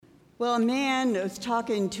Well, a man was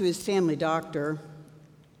talking to his family doctor.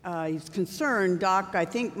 He's concerned, "Doc, I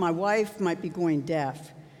think my wife might be going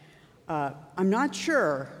deaf. I'm not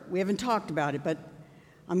sure. We haven't talked about it, but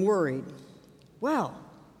I'm worried." "Well,"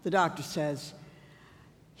 the doctor says,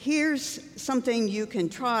 "here's something you can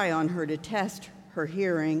try on her to test her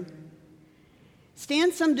hearing.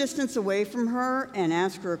 Stand some distance away from her and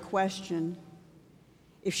ask her a question.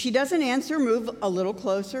 If she doesn't answer, move a little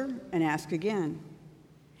closer and ask again.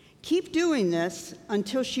 Keep doing this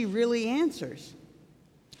until she really answers.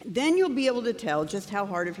 Then you'll be able to tell just how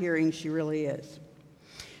hard of hearing she really is."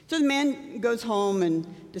 So the man goes home and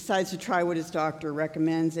decides to try what his doctor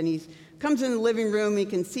recommends, and he comes in the living room. He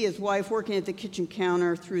can see his wife working at the kitchen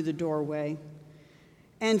counter through the doorway.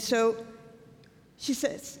 And so she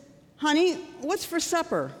says, "Honey, what's for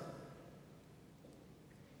supper?"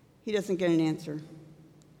 He doesn't get an answer.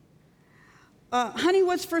 "Honey,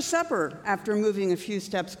 what's for supper?" After moving a few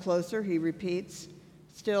steps closer, he repeats.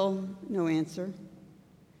 Still no answer.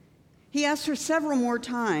 He asks her several more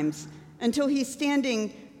times until he's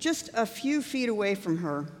standing just a few feet away from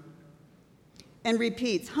her and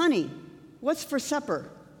repeats, "Honey, what's for supper?"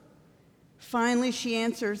 Finally, she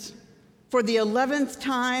answers, "For the 11th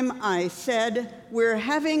time, I said, we're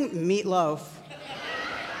having meatloaf."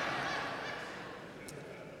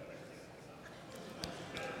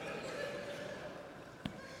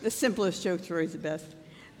 The simplest jokes are always the best.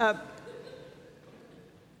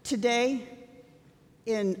 Today,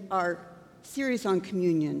 in our series on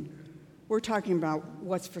communion, we're talking about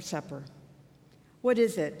what's for supper. What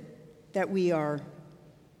is it that we are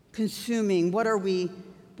consuming? What are we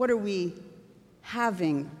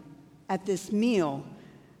having at this meal?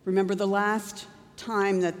 Remember the last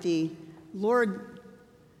time that the Lord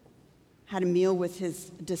had a meal with his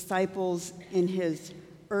disciples in his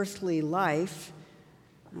earthly life.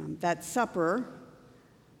 That supper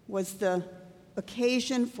was the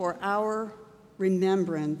occasion for our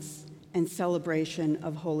remembrance and celebration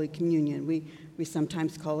of Holy Communion. We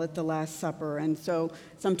sometimes call it the Last Supper, and so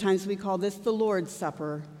sometimes we call this the Lord's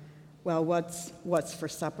Supper. Well, what's for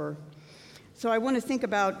supper? So I want to think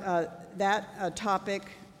about that topic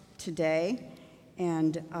today,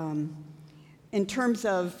 and in terms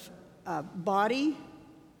of body,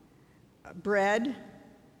 bread,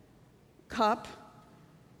 cup,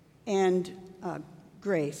 and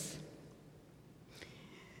grace.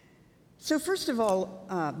 So first of all,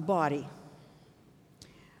 body.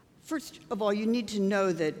 First of all, you need to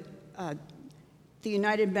know that the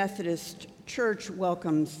United Methodist Church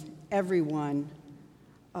welcomes everyone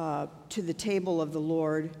to the table of the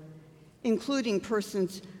Lord, including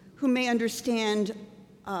persons who may understand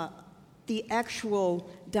the actual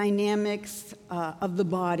dynamics of the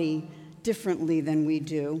body differently than we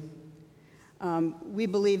do. We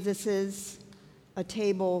believe this is a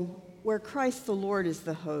table where Christ the Lord is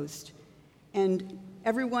the host, and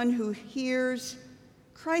everyone who hears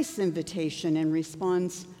Christ's invitation and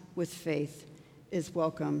responds with faith is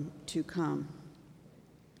welcome to come.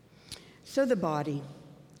 So the body.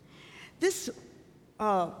 This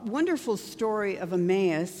wonderful story of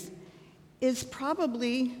Emmaus is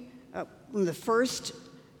probably one of the first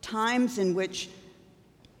times in which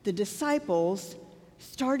the disciples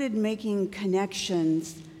started making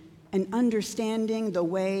connections and understanding the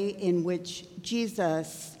way in which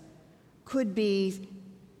Jesus could be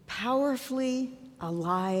powerfully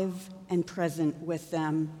alive and present with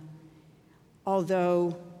them,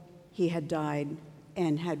 although he had died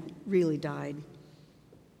and had really died.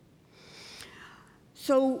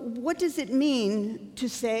 So what does it mean to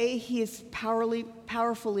say he is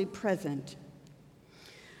powerfully present?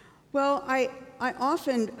 Well, I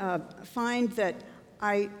often find that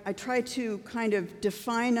I try to kind of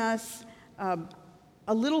define us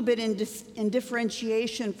a little bit in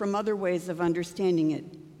differentiation from other ways of understanding it.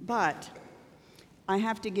 But I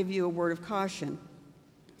have to give you a word of caution.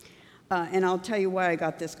 And I'll tell you why I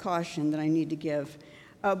got this caution that I need to give.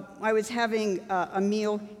 I was having a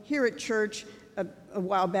meal here at church a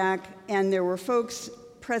while back, and there were folks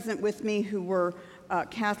present with me who were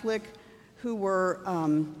Catholic, who were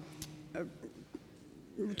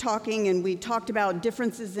talking, and we talked about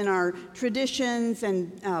differences in our traditions,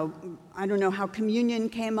 and I don't know how communion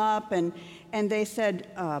came up, and they said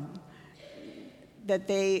that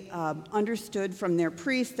they understood from their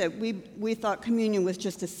priest that we thought communion was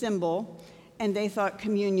just a symbol, and they thought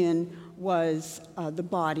communion was the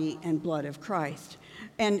body and blood of Christ.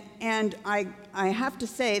 And I have to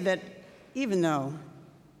say that even though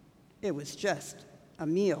it was just a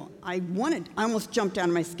meal, I almost jumped out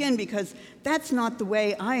of my skin, because that's not the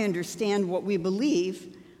way I understand what we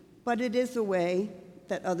believe, but it is the way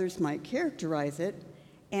that others might characterize it.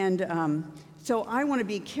 And so I want to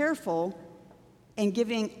be careful in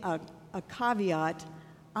giving a caveat.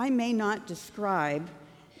 I may not describe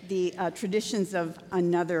the traditions of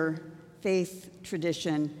another faith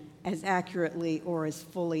tradition as accurately or as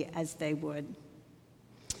fully as they would.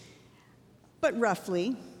 But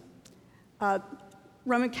roughly,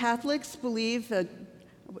 Roman Catholics believe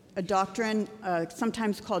a doctrine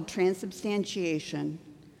sometimes called transubstantiation,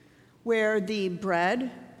 where the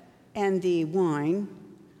bread and the wine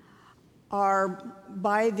are,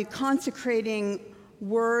 by the consecrating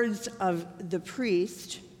words of the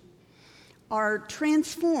priest, are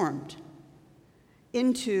transformed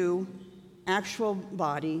into actual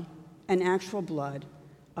body and actual blood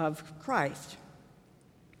of Christ.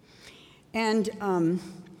 And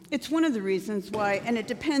it's one of the reasons why, and it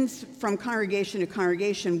depends from congregation to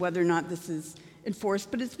congregation whether or not this is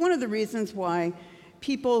enforced, but it's one of the reasons why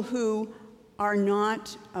people who are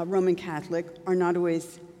not Roman Catholic are not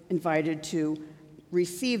always invited to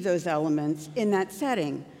receive those elements in that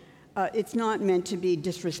setting. It's not meant to be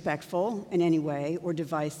disrespectful in any way or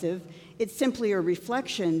divisive. It's simply a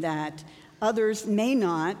reflection that others may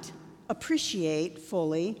not appreciate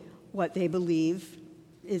fully what they believe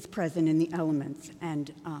is present in the elements,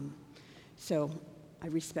 and so I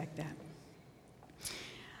respect that.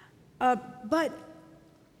 But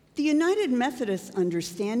the United Methodist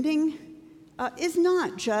understanding is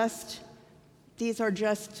not just, these are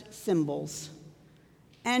just symbols.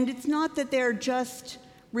 And it's not that they're just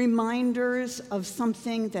reminders of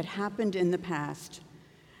something that happened in the past.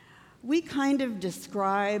 We kind of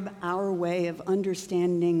describe our way of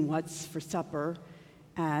understanding what's for supper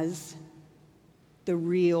as the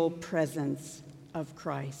real presence of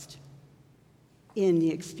Christ in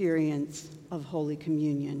the experience of Holy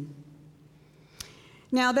Communion.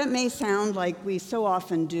 Now, that may sound like we so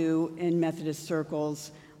often do in Methodist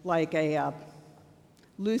circles, like a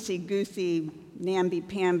loosey-goosey,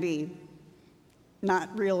 namby-pamby,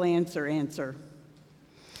 not real answer.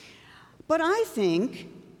 But I think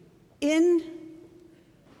in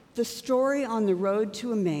the story on the road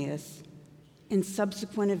to Emmaus and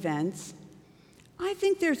subsequent events, I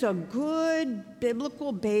think there's a good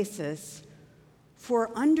biblical basis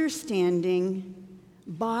for understanding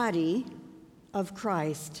body of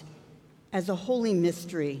Christ as a holy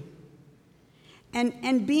mystery.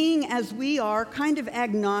 And being, as we are, kind of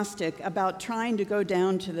agnostic about trying to go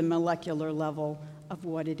down to the molecular level of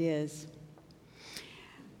what it is.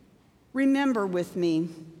 Remember with me,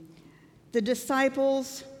 the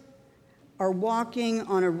disciples are walking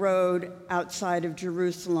on a road outside of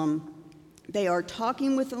Jerusalem. They are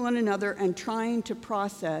talking with one another and trying to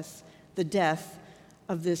process the death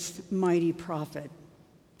of this mighty prophet,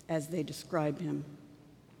 as they describe him.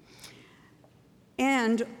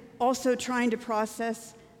 And also trying to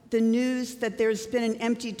process the news that there's been an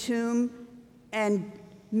empty tomb and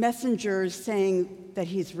messengers saying that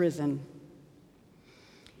he's risen.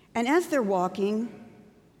 And as they're walking,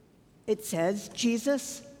 it says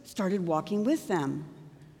Jesus started walking with them.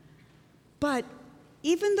 But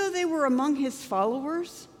even though they were among his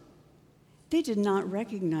followers, they did not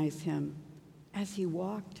recognize him as he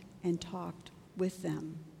walked and talked with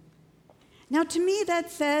them. Now, to me,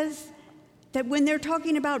 that says that when they're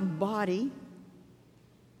talking about body,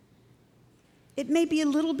 it may be a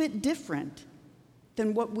little bit different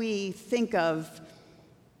than what we think of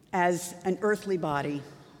as an earthly body.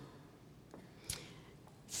 It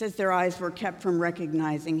says their eyes were kept from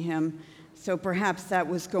recognizing him, so perhaps that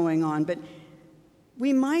was going on. But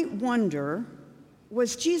we might wonder,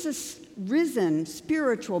 was Jesus' risen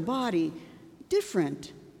spiritual body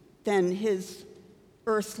different than his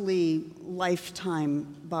earthly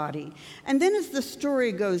lifetime body? And then as the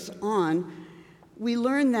story goes on, we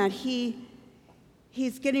learn that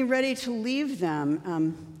he's getting ready to leave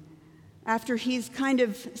them. After he's kind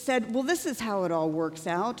of said, well, this is how it all works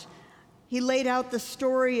out. He laid out the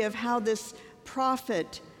story of how this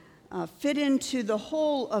prophet fit into the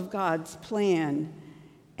whole of God's plan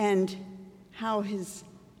and how his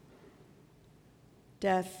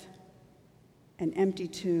death and empty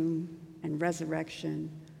tomb and resurrection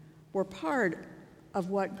were part of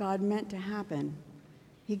what God meant to happen.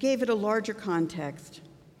 He gave it a larger context.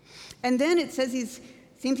 And then it says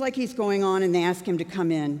seems like he's going on, and they ask him to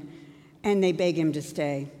come in, and they beg him to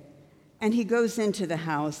stay. And he goes into the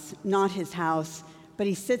house, not his house, but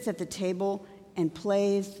he sits at the table and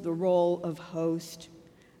plays the role of host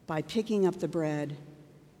by picking up the bread,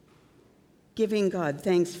 giving God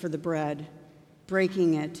thanks for the bread,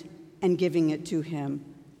 breaking it, and giving it to him,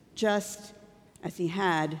 just as he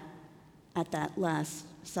had at that Last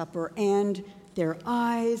Supper. And their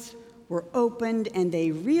eyes were opened, and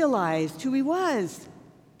they realized who he was.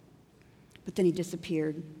 But then he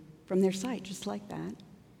disappeared from their sight, just like that.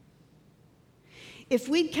 If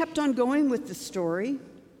we'd kept on going with the story,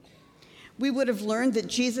 we would have learned that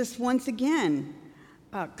Jesus once again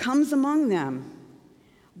comes among them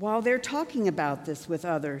while they're talking about this with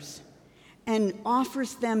others and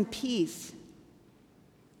offers them peace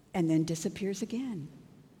and then disappears again.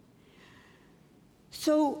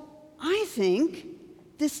 So I think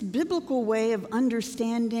this biblical way of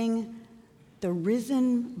understanding the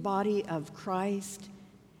risen body of Christ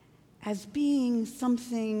as being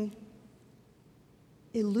something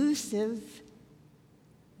elusive,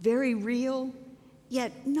 very real,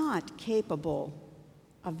 yet not capable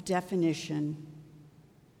of definition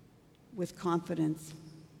with confidence,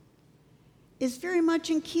 is very much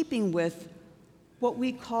in keeping with what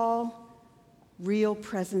we call real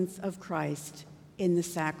presence of Christ in the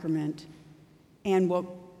sacrament and what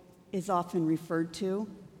is often referred to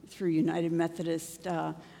through United Methodist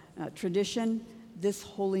tradition, this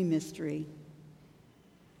holy mystery.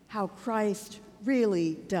 How Christ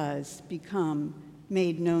really does become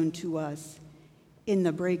made known to us in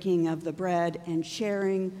the breaking of the bread and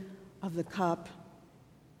sharing of the cup.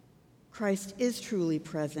 Christ is truly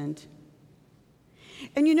present.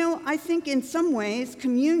 And I think in some ways,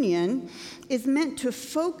 communion is meant to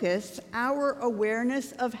focus our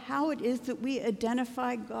awareness of how it is that we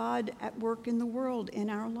identify God at work in the world, in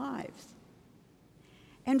our lives.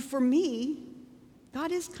 And for me,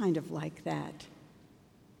 God is kind of like that.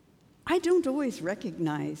 I don't always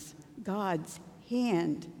recognize God's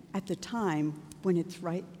hand at the time when it's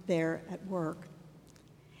right there at work.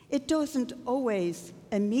 It doesn't always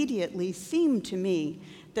immediately seem to me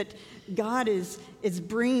that God is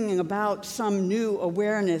bringing about some new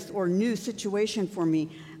awareness or new situation for me.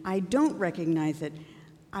 I don't recognize it.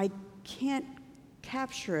 I can't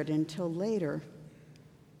capture it until later.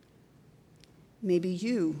 Maybe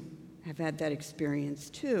you have had that experience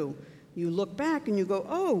too. You look back and you go,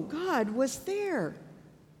 oh, God was there.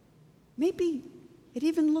 Maybe it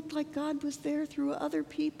even looked like God was there through other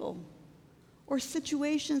people or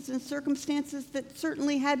situations and circumstances that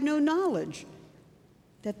certainly had no knowledge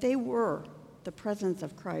that they were the presence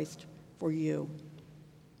of Christ for you.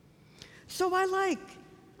 So I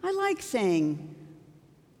like saying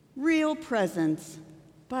real presence,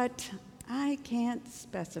 but I can't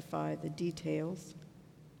specify the details.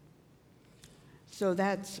 So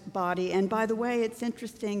that's body. And by the way, it's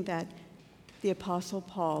interesting that the Apostle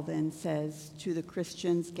Paul then says to the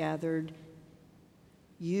Christians gathered,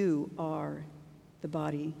 you are the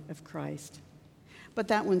body of Christ. But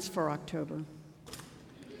that one's for October.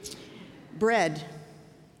 Bread.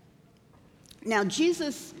 Now,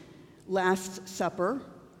 Jesus' Last Supper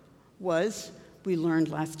was, we learned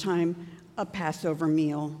last time, a Passover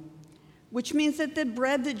meal, which means that the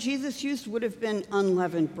bread that Jesus used would have been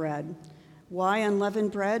unleavened bread. Why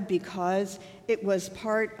unleavened bread? Because it was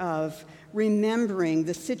part of remembering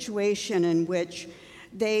the situation in which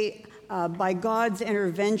they, by God's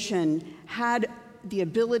intervention, had the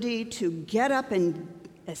ability to get up and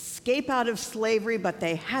escape out of slavery, but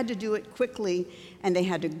they had to do it quickly, and they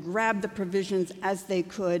had to grab the provisions as they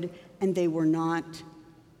could, and they were not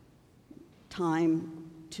time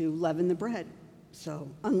to leaven the bread. So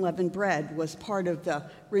unleavened bread was part of the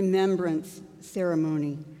remembrance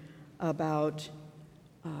ceremony about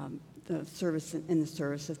the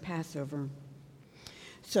service of Passover.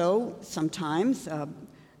 So sometimes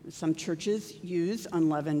some churches use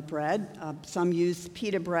unleavened bread. Some use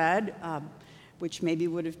pita bread, which maybe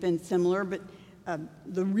would have been similar, but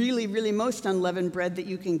the really, really most unleavened bread that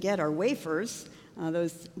you can get are wafers,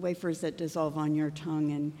 those wafers that dissolve on your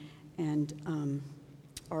tongue and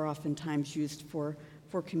are oftentimes used for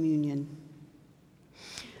communion.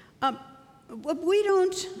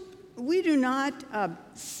 We do not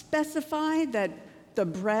specify that the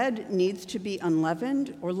bread needs to be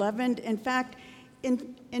unleavened or leavened. In fact,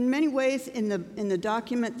 in many ways, in the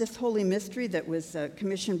document, This Holy Mystery, that was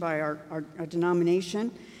commissioned by our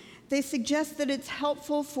denomination, they suggest that it's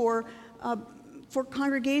helpful for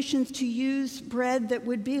congregations to use bread that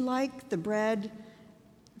would be like the bread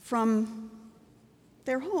from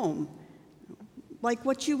their home, like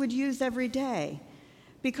what you would use every day,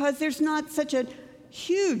 because there's not such a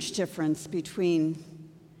huge difference between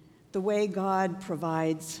the way God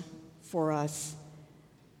provides for us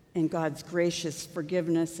and God's gracious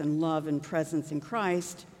forgiveness and love and presence in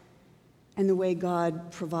Christ, and the way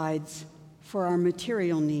God provides for our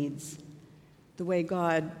material needs, the way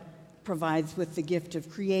God provides with the gift of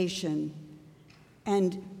creation.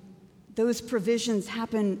 And those provisions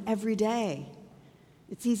happen every day.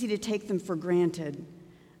 It's easy to take them for granted,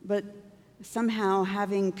 but somehow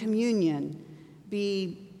having communion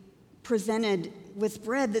be presented with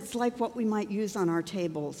bread that's like what we might use on our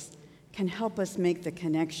tables can help us make the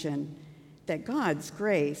connection that God's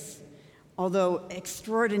grace, although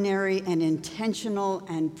extraordinary and intentional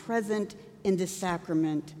and present in this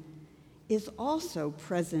sacrament, is also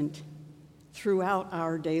present throughout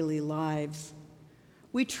our daily lives.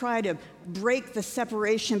 We try to break the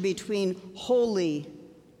separation between holy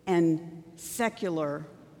and secular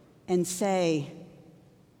and say,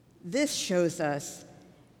 this shows us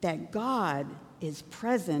that God is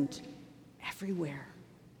present everywhere.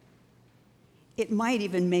 It might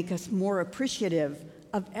even make us more appreciative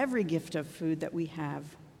of every gift of food that we have,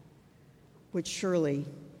 which surely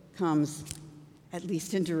comes, at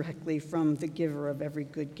least indirectly, from the giver of every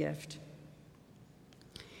good gift.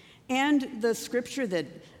 And the scripture that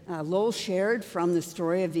Lowell shared from the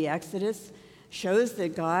story of the Exodus shows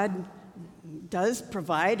that God does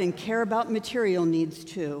provide and care about material needs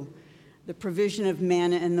too. The provision of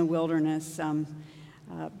manna in the wilderness.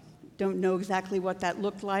 Don't know exactly what that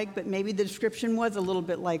looked like, but maybe the description was a little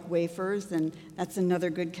bit like wafers, and that's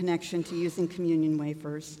another good connection to using communion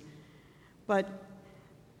wafers. But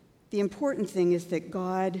the important thing is that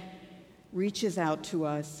God reaches out to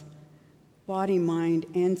us, body, mind,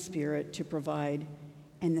 and spirit, to provide.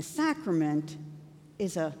 And the sacrament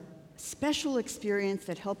is a special experience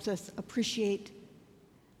that helps us appreciate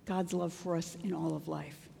God's love for us in all of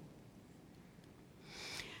life.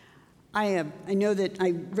 I know that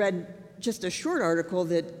I read just a short article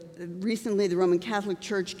that recently the Roman Catholic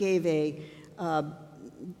Church gave a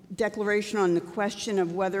declaration on the question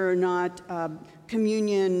of whether or not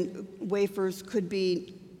communion wafers could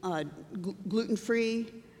be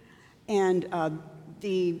gluten-free. And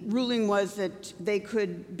the ruling was that they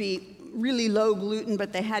could be really low gluten,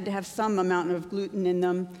 but they had to have some amount of gluten in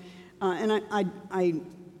them. And I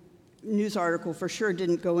news article for sure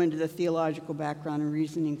didn't go into the theological background and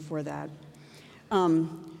reasoning for that.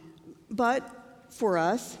 But for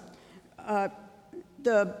us,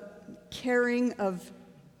 the caring of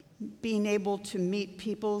being able to meet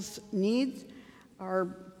people's needs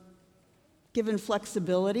are given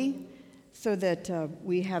flexibility so that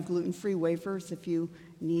we have gluten-free wafers if you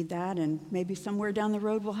need that, and maybe somewhere down the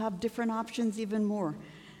road we'll have different options even more.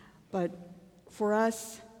 But for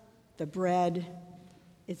us, the bread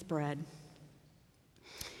is bread.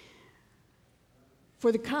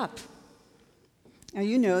 For the cup, now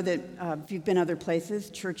you know that if you've been other places,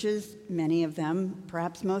 churches, many of them,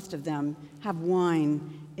 perhaps most of them, have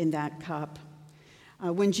wine in that cup.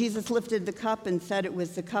 When Jesus lifted the cup and said it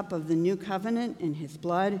was the cup of the new covenant in his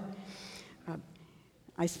blood,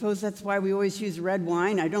 I suppose that's why we always use red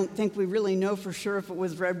wine. I don't think we really know for sure if it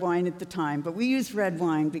was red wine at the time, but we use red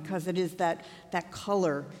wine because it is that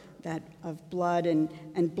color that of blood.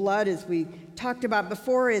 And blood, as we talked about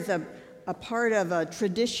before, is a part of a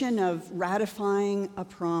tradition of ratifying a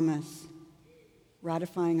promise.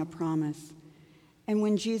 Ratifying a promise. And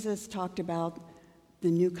when Jesus talked about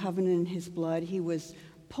the new covenant in his blood, he was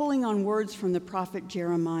pulling on words from the prophet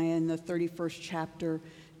Jeremiah in the 31st chapter,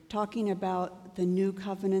 talking about the new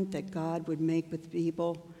covenant that God would make with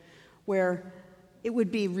people, where it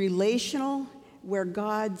would be relational, where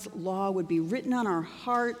God's law would be written on our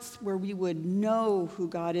hearts, where we would know who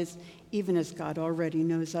God is, even as God already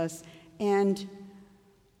knows us, and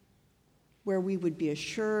where we would be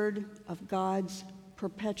assured of God's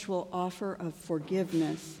perpetual offer of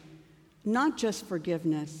forgiveness, not just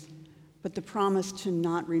forgiveness, but the promise to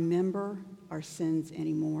not remember our sins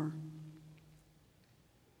anymore.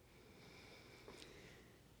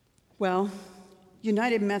 Well,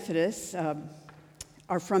 United Methodists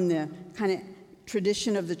are from the kind of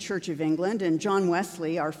tradition of the Church of England, and John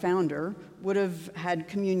Wesley, our founder, would have had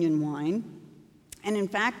communion wine. And in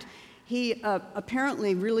fact, he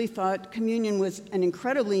apparently really thought communion was an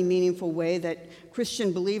incredibly meaningful way that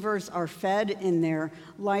Christian believers are fed in their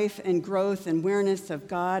life and growth and awareness of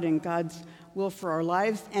God and God's will for our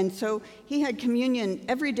lives. And so he had communion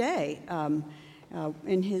every day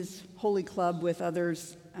in his holy club with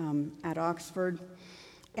others at Oxford.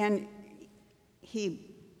 And he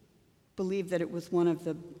believed that it was one of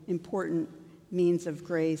the important means of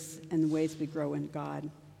grace and the ways we grow in God.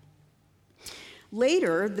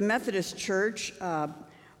 Later, the Methodist Church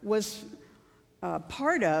was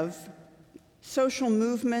part of social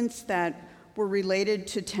movements that were related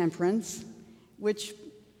to temperance, which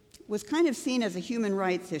was kind of seen as a human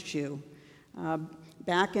rights issue.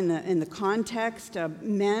 Back in the context,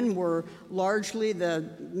 men were largely the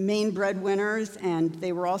main breadwinners, and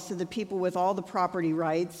they were also the people with all the property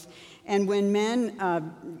rights. And when men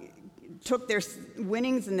took their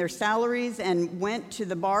winnings and their salaries and went to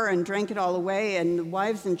the bar and drank it all away, and the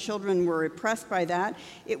wives and children were oppressed by that.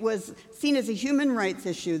 It was seen as a human rights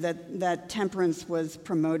issue that temperance was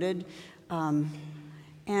promoted,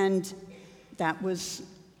 and that was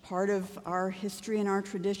part of our history and our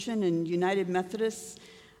tradition, and United Methodists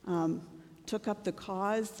took up the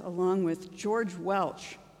cause along with George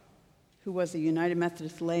Welch, who was a United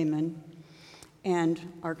Methodist layman, and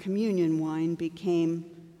our communion wine became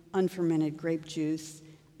unfermented grape juice,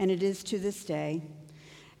 and it is to this day.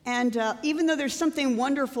 And even though there's something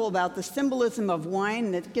wonderful about the symbolism of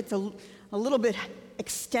wine that gets a little bit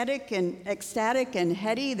ecstatic and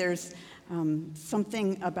heady, there's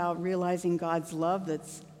something about realizing God's love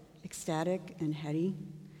that's ecstatic and heady.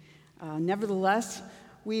 Nevertheless,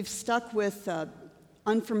 we've stuck with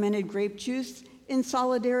unfermented grape juice in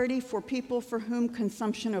solidarity for people for whom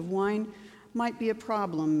consumption of wine might be a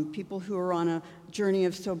problem, people who are on a journey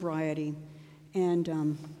of sobriety.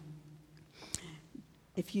 And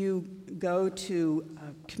if you go to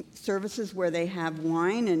services where they have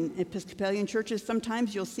wine in Episcopalian churches,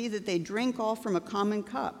 sometimes you'll see that they drink all from a common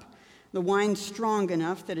cup. The wine's strong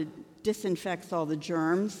enough that it disinfects all the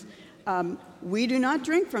germs. We do not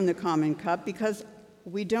drink from the common cup because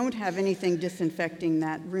we don't have anything disinfecting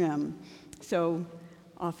that rim. So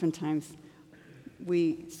oftentimes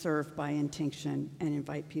we serve by intinction and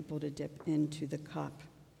invite people to dip into the cup.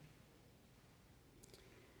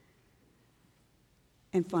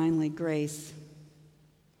 And finally, grace.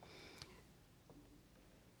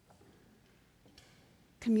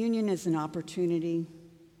 Communion is an opportunity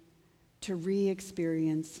to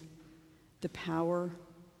re-experience the power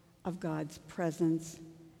of God's presence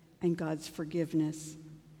and God's forgiveness,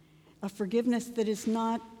 a forgiveness that is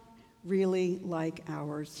not really like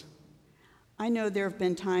ours. I know there have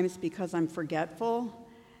been times, because I'm forgetful,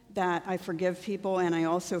 that I forgive people and I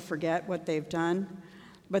also forget what they've done,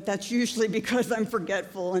 but that's usually because I'm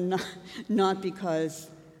forgetful and not because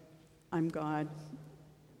I'm God.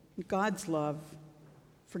 God's love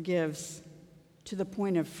forgives to the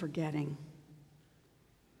point of forgetting,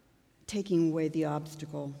 taking away the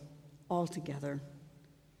obstacle altogether.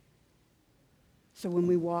 So when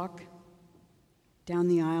we walk down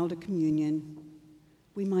the aisle to communion,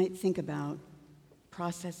 we might think about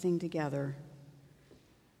processing together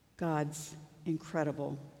God's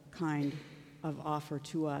incredible kind of offer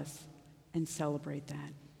to us and celebrate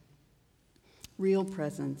that. Real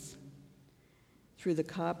presence through the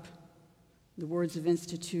cup, the words of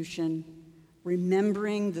institution,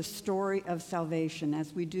 remembering the story of salvation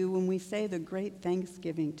as we do when we say the great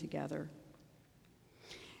Thanksgiving together.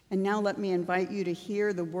 And now let me invite you to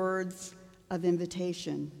hear the words of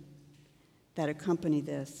invitation that accompany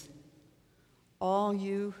this. All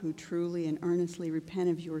you who truly and earnestly repent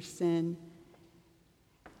of your sin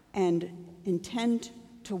and intend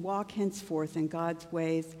to walk henceforth in God's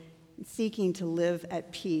ways, seeking to live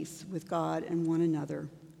at peace with God and one another,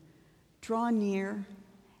 draw near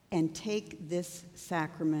and take this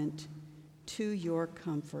sacrament to your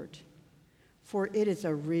comfort, for it is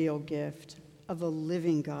a real gift of a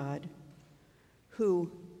living God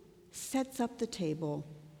who sets up the table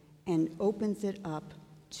and opens it up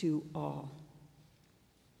to all.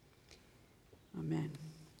 Amen.